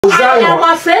I am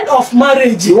afraid of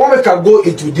marriage. You want me to go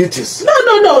into details?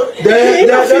 No.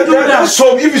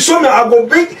 So if you show me, I will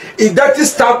bring a dirty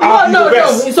stuff out. No,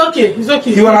 it's okay.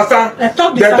 You understand?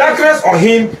 The darkness on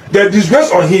him, the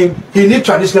disgrace on him, he needs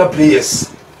traditional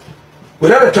prayers.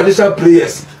 Without the traditional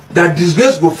prayers, that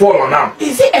disgrace will fall on him.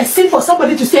 Is it a sin for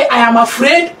somebody to say, I am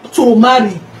afraid to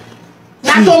marry?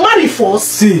 Not to marry first?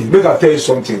 See, make I tell you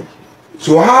something.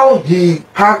 So how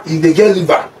if they get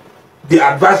liver, they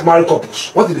advise married couples.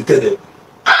 What did they tell them?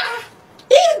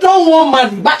 He don't want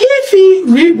marry, but if he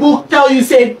read book, tell you,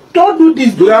 say, don't do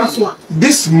this, do this one.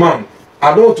 This man,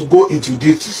 I don't want to go into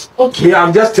details. Okay.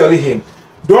 I'm just telling him,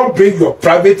 don't bring your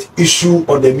private issue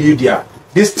on the media.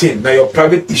 This thing, now your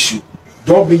private issue.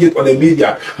 Don't bring it on the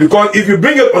media. Because if you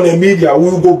bring it on the media, we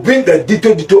will go bring the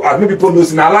detail as many people know.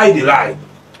 It's not lie, they lie.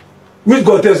 Which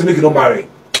God tells you make you not marry?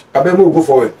 I bet we'll go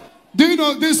forward. Do you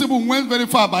know this people went very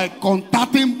far by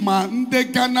contacting the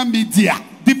Ghana media,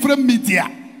 different media.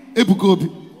 Ebuka.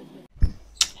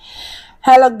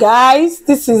 Hello guys,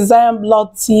 this is Zion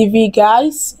Blood TV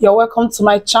guys. You're welcome to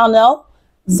my channel,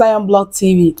 Zion Blood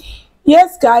TV.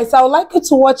 Yes guys, I would like you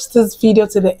to watch this video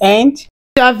to the end.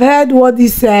 I've heard what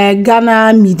this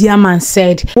Ghana media man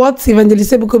said. What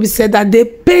Evangelist Ebuka said that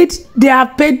they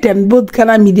have paid them, both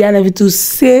Ghana media and everything, to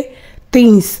say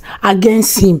things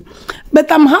against him. But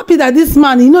I'm happy that this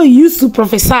man, he used to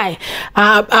prophesy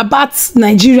about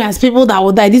Nigerians, people that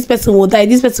will die. This person will die.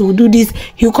 This person will do this.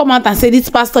 He'll come out and say, this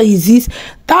pastor is this.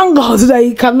 Thank God that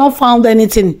he cannot find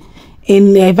anything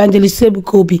in Evangelist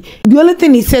Ebuka. The only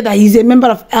thing he said that he's a member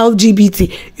of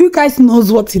LGBT. You guys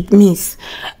knows what it means.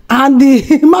 And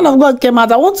the man of God came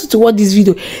out. I want you to watch this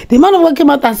video. The man of God came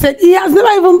out and said he has never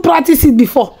even practiced it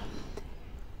before.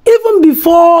 Even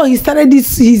before he started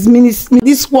his ministry,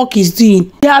 this work he's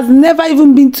doing, he has never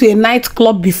even been to a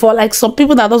nightclub before. Like some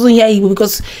people that doesn't hear Igbo,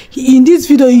 because in this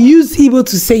video he used Igbo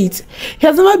to say it. He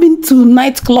has never been to a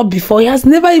nightclub before. He has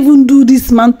never even do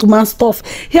this man-to-man stuff.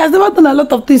 He has never done a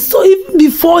lot of things. So even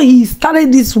before he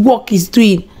started this work he's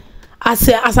doing as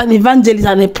an evangelist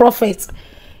and a prophet,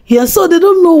 yeah, so they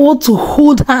don't know what to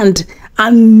hold hand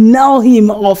and nail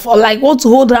him off, or like what to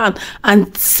hold hand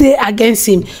and say against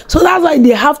him. So that's why they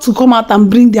have to come out and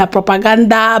bring their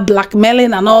propaganda,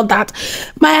 blackmailing and all that.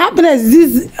 My happiness,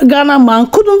 this Ghana man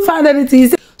couldn't find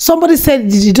anything. Somebody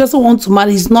said he doesn't want to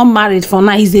marry. He's not married for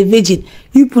now. He's a virgin.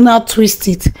 You put now twist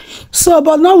it. So,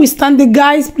 but notwithstanding,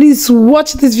 guys, please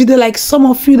watch this video. Like some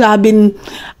of you that have been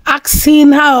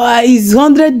asking how is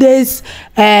 100 days,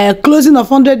 closing of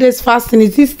 100 days fasting,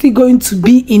 is it still going to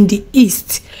be in the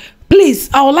East? Please,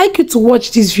 I would like you to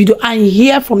watch this video and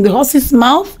hear from the horse's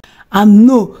mouth and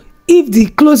know if the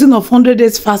closing of 100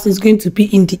 days fast is going to be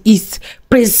in the East,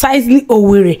 precisely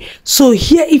Owerri. So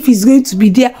here if it's going to be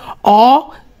there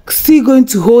or still going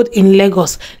to hold in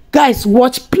Lagos. Guys,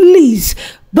 watch, please.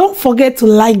 Don't forget to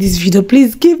like this video.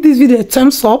 Please give this video a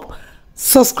thumbs up.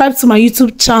 Subscribe to my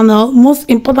YouTube channel. Most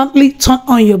importantly, turn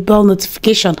on your bell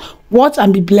notification. Watch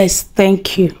and be blessed.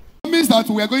 Thank you. It means that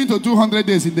we are going to do 100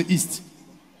 days in the East.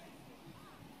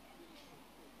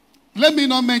 Let me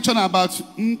not mention about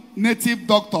native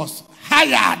doctors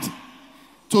hired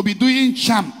to be doing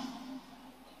charm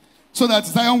so that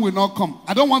Zion will not come.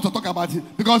 I don't want to talk about it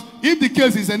because if the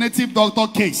case is a native doctor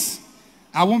case,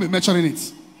 I won't be mentioning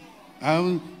it.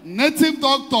 Native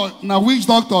doctor, now which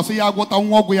doctor say, yeah, what I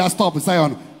want we are stop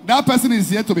Zion. That person is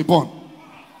yet to be born.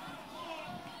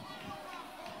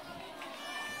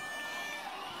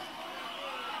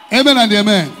 Amen and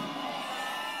amen.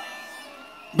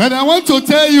 But I want to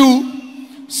tell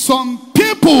you, some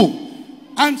people,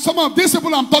 and some of these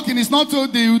people I'm talking is not to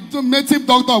the native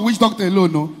doctor or which doctor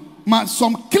alone, no. But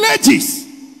some clergies,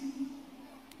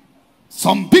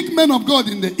 some big men of God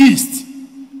in the East,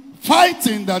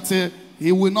 fighting that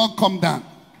he will not come down.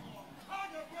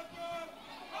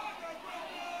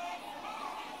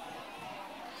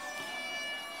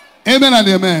 Amen and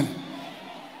amen.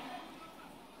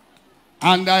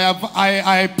 And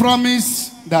I promise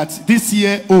that this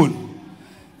year on,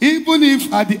 even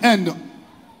if at the end,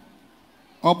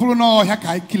 I'm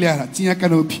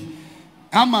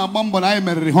a bomb, I am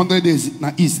 100 days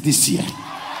now is this year.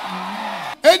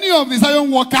 Any of the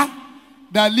Zion worker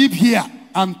that live here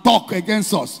and talk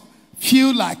against us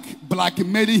feel like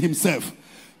blackmailing himself,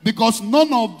 because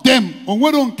none of them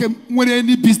with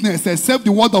any business except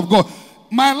the word of God.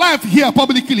 My life here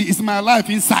publicly is my life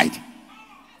inside.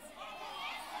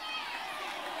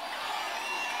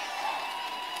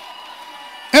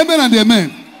 Amen and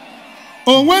amen.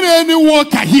 Or when any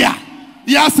worker here,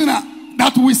 yes,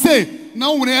 that we say,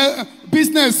 now when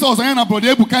business source, after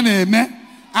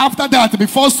that,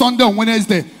 before Sunday on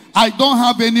Wednesday, I don't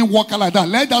have any worker like that.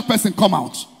 Let that person come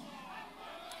out.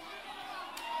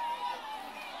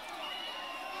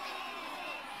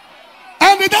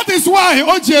 is why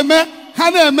Ojeme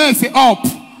Hana say up.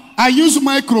 I use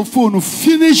microphone to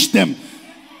finish them.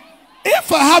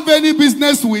 If I have any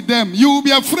business with them, you will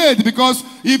be afraid because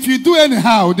if you do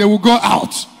anyhow, they will go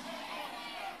out.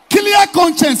 Clear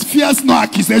conscience fears no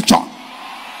accusation.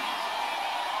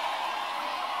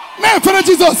 Now, for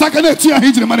Jesus, I can let you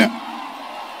hit the money.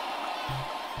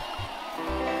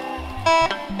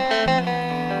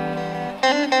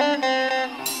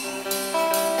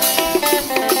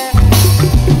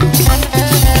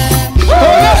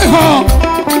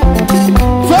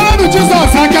 Follow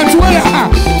Jesus, I can swear.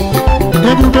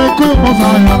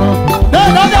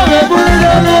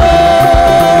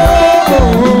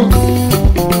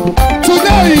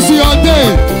 Today is your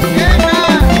day.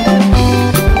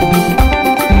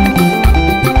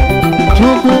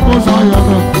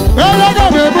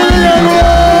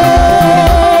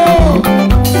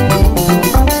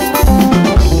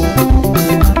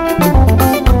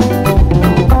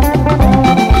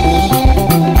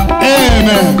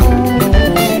 Amen.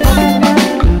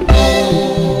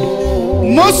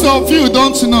 Most of you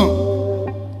don't know.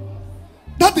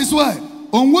 That is why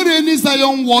on what any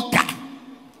Zion worker,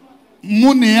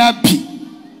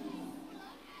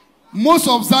 most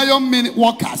of Zion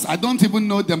workers, I don't even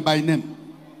know them by name.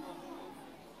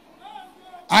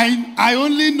 I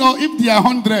only know if they are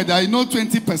 100, I know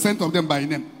 20% of them by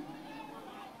name.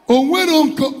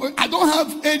 I don't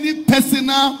have any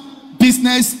personal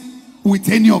business with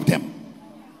any of them.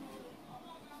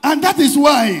 And that is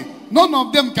why none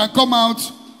of them can come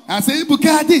out and say,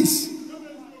 Ebuka, this.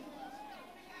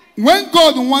 When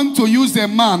God wants to use a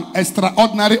man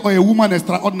extraordinary or a woman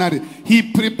extraordinary, he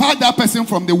prepared that person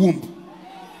from the womb.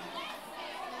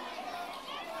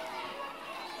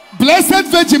 Blessed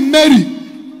Virgin Mary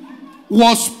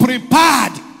was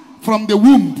prepared from the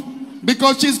womb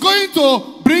because she's going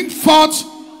to bring forth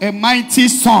a mighty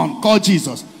son called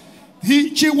Jesus.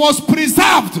 She was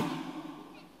preserved.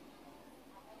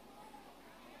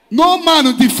 No man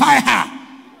will defy her.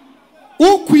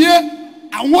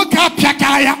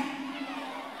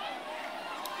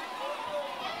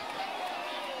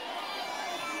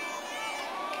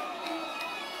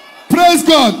 Praise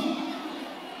God.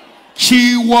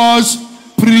 She was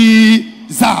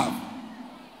preserved.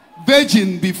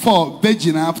 Virgin before,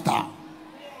 virgin after.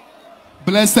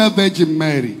 Blessed Virgin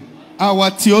Mary, our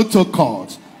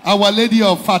Theotokos, Our Lady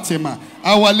of Fatima,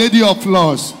 Our Lady of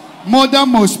Loss, Mother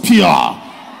most pure,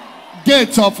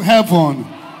 Gate of Heaven,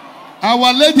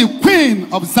 Our Lady Queen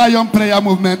of Zion Prayer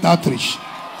Movement Outreach.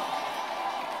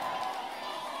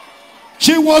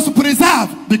 She was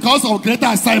preserved because of greater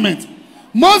assignment.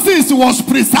 Moses was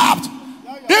preserved.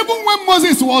 Even when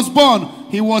Moses was born,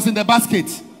 he was in the basket.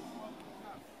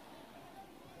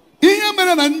 I'm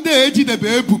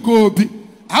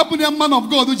a man of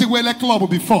God who went to club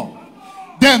before.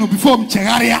 Then before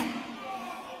Chegaria.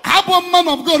 I'm a man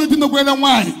of God who didn't go to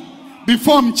wine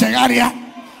before Chegaria.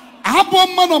 I'm a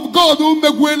man of God who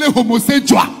made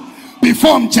homosexual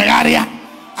before Chegaria.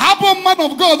 I'm a man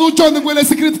of God who joined the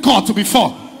secret court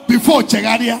before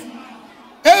Chegaria.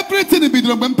 Everything in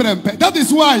Bidrom. That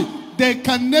is why they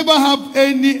can never have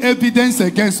any evidence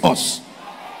against us.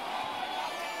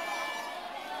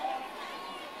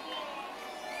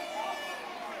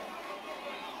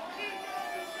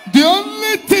 The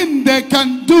only thing they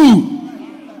can do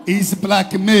is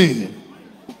blackmail.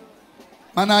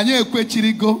 Any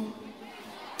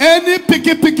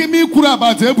picky me kura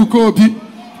about Ebuka,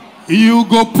 you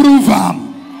go prove them.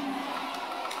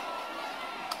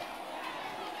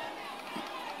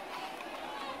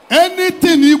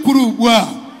 Anything you prove,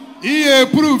 he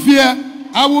prove here.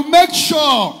 I will make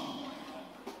sure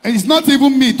it's not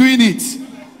even me doing it.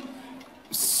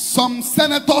 Some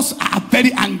senators are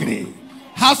very angry.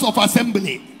 House of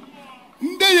Assembly.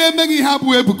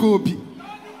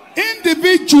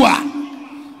 Individual.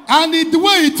 And the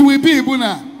way it will be,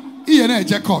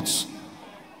 courts.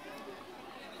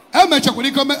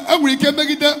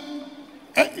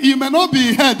 You may not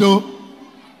be heard, though.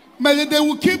 But they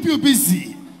will keep you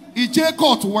busy. It's J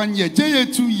court 1 year, J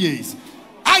 2 years.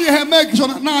 I make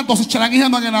sure now does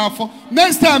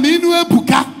next time in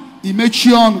Ebuka, he makes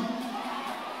sure.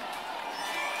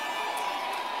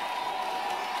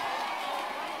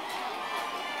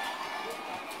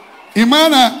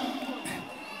 Imana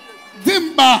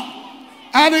Dimba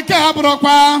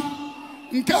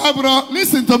Nkabro,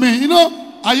 listen to me. You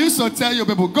know, I used to tell you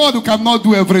people, God who cannot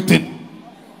do everything.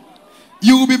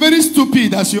 You will be very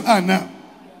stupid as you are now.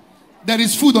 There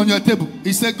is food on your table.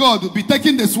 He said, God will be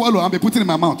taking the swallow and be putting it in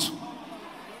my mouth.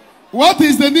 What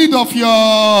is the need of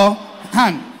your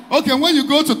hand? Okay, when you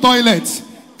go to toilet,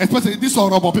 especially these are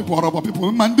rubber people,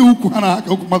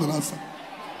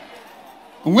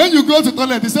 When you go to the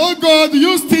toilet, they say, oh God,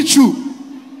 use tissue.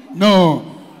 No.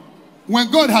 When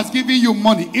God has given you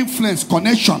money, influence,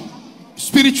 connection,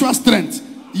 spiritual strength,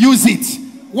 use it.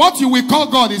 What you will call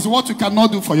God is what you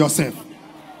cannot do for yourself.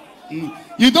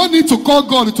 You don't need to call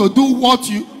God to do what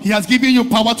He has given you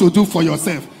power to do for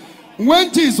yourself.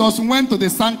 When Jesus went to the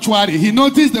sanctuary, He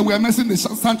noticed they were messing the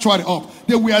sanctuary up.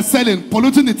 They were selling,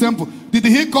 polluting the temple. Did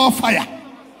He call fire?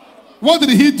 What did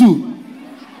He do?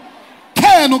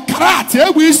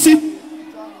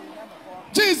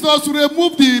 Jesus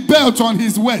removed the belt on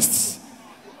His waist.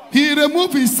 He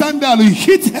removed His sandal. He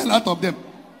hit hell out of them.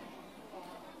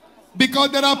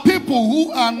 Because there are people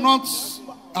who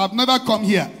have never come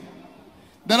here.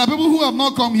 There are people who have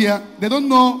not come here. They don't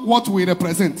know what we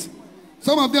represent.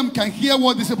 Some of them can hear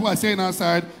what these people are saying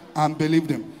outside and believe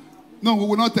them. No, we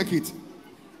will not take it.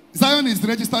 Zion is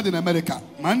registered in America.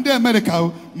 Monday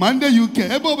America, Monday UK.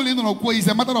 Everybody know it's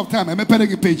a matter of time. I'm a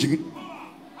page.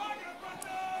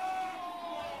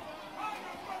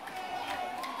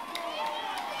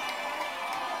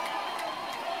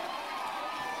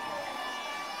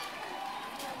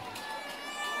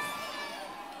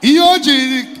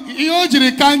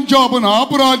 Iojiri can job no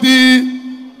brody.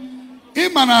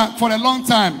 Imana for a long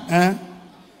time.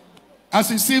 As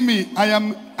you see me, I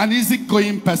am an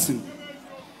easygoing person.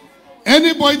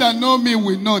 Anybody that know me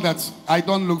will know that I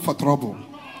don't look for trouble.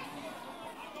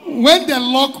 When they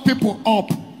lock people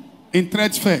up in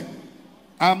trade fair,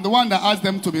 I'm the one that asks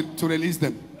them to release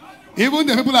them. Even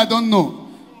the people I don't know.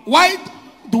 Why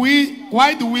do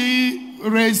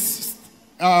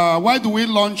we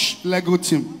launch Lego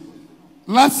team?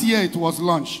 Last year it was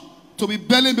launched to be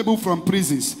bailing people from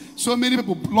prisons. So many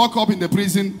people lock up in the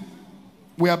prison.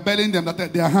 We are bailing them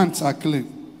that their hands are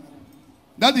clean.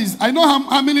 That is, I know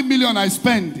how many million I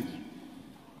spend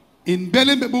in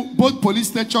bailing people, both police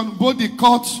station, both the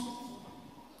courts.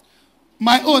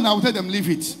 My own, I will tell them leave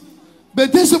it.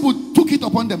 But these people took it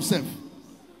upon themselves.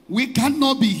 We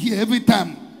cannot be here every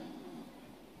time.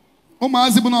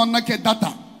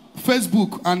 Data,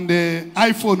 Facebook and the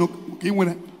iPhone.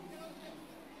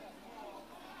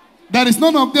 There is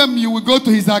none of them you will go to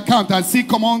his account and see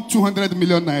come on 200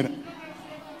 million naira.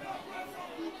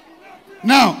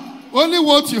 Now, only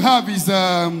what you have is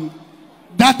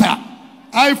data,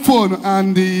 iPhone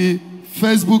and the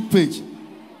Facebook page.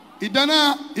 It done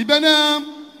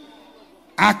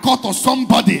a cut or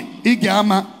somebody.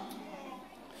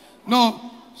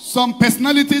 No, some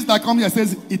personalities that come here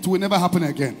says it will never happen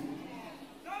again.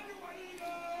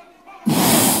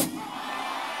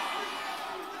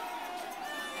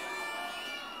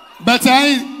 But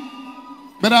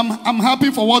I'm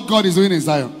happy for what God is doing in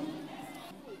Zion.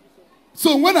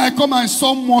 So when I come and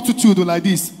saw multitude like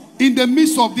this, in the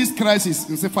midst of this crisis,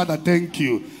 you say, Father, thank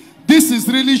you. This is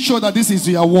really sure that this is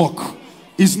your work.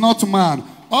 It's not man.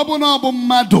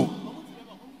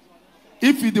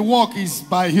 If the work is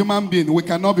by human being, we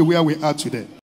cannot be where we are today.